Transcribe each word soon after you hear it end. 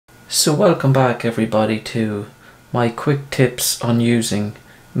So welcome back everybody to my quick tips on using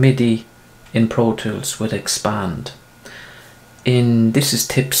MIDI in Pro Tools with Expand. This is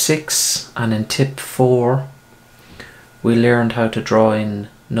tip 6, and in tip 4 we learned how to draw in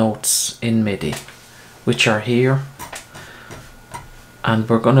notes in MIDI, which are here, and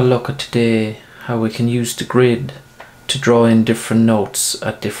we're going to look at today how we can use the grid to draw in different notes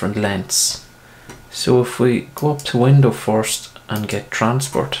at different lengths. So if we go up to Window first and get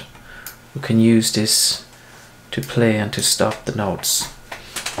Transport, we can use this to play and to stop the notes.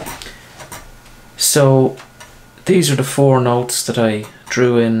 So these are the 4 notes that I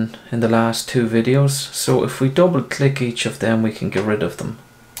drew in the last 2 videos. So if we double click each of them, we can get rid of them.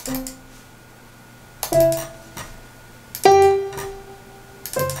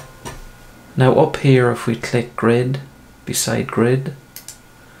 Now up here, if we click grid, beside grid,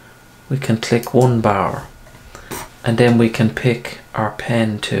 we can click 1 bar, and then we can pick our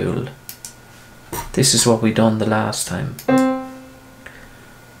pen tool. This is what we done the last time.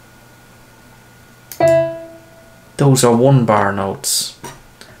 Those are 1 bar notes.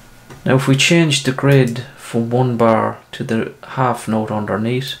 Now if we change the grid from 1 bar to the half note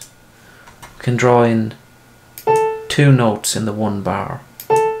underneath, we can draw in 2 notes in the 1 bar.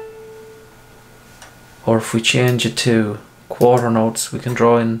 Or if we change it to quarter notes, we can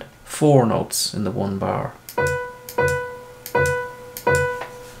draw in 4 notes in the 1 bar.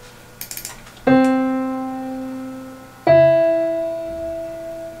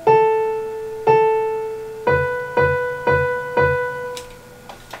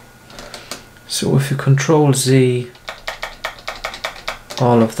 So if you Control Z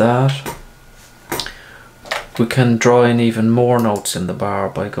all of that, we can draw in even more notes in the bar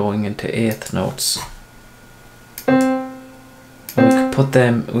by going into 8th notes.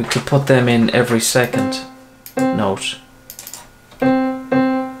 And we could put them in every second note.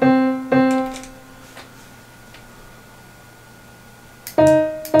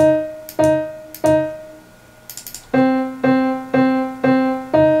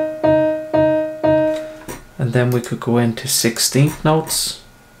 And then we could go into 16th notes.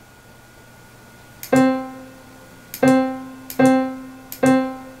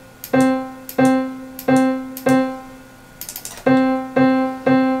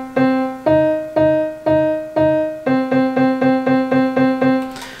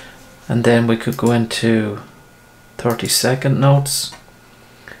 And then we could go into 32nd notes.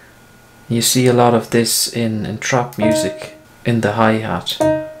 You see a lot of this in trap music, in the hi-hat,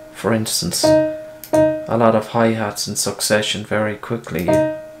 for instance. A lot of hi-hats in succession very quickly.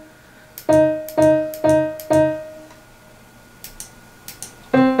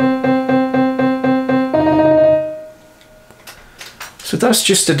 So that's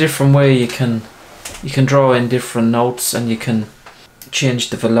just a different way you can draw in different notes, and you can change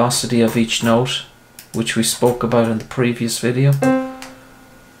the velocity of each note, which we spoke about in the previous video.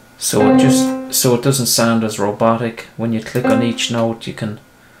 So it doesn't sound as robotic. When you click on each note, you can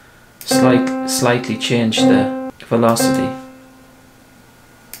slightly change the velocity,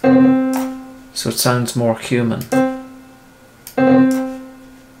 so it sounds more human.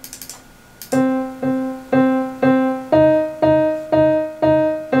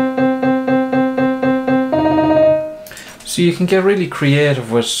 So you can get really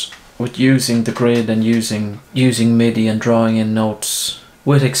creative with using the grid and using MIDI and drawing in notes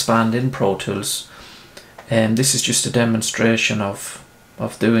with Expand in Pro Tools. And this is just a demonstration of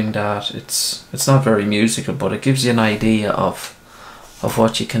doing that. It's not very musical, but it gives you an idea of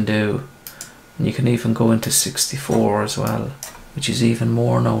what you can do. And you can even go into 64 as well, which is even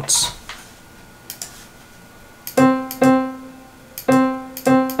more notes.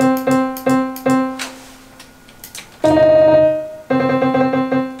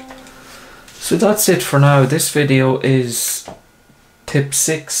 So that's it for now. This video is tip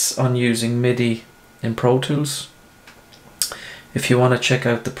 6 on using MIDI in Pro Tools. If you want to check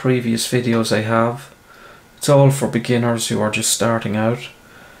out the previous videos I have, it's all for beginners who are just starting out.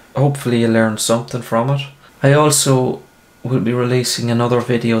 Hopefully you learned something from it. I also will be releasing another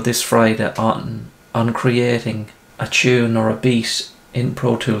video this Friday on creating a tune or a beat in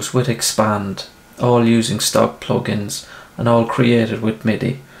Pro Tools with Expand, all using stock plugins and all created with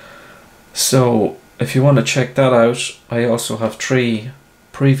MIDI. So if you want to check that out, I also have 3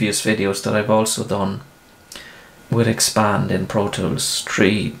 previous videos that I've also done with Expand in Pro Tools,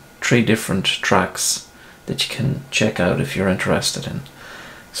 three different tracks that you can check out if you're interested in.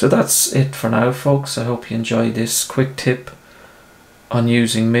 So that's it for now, folks. I hope you enjoyed this quick tip on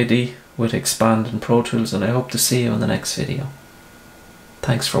using MIDI with Expand in Pro Tools, and I hope to see you in the next video.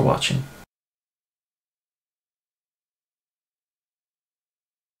 Thanks for watching.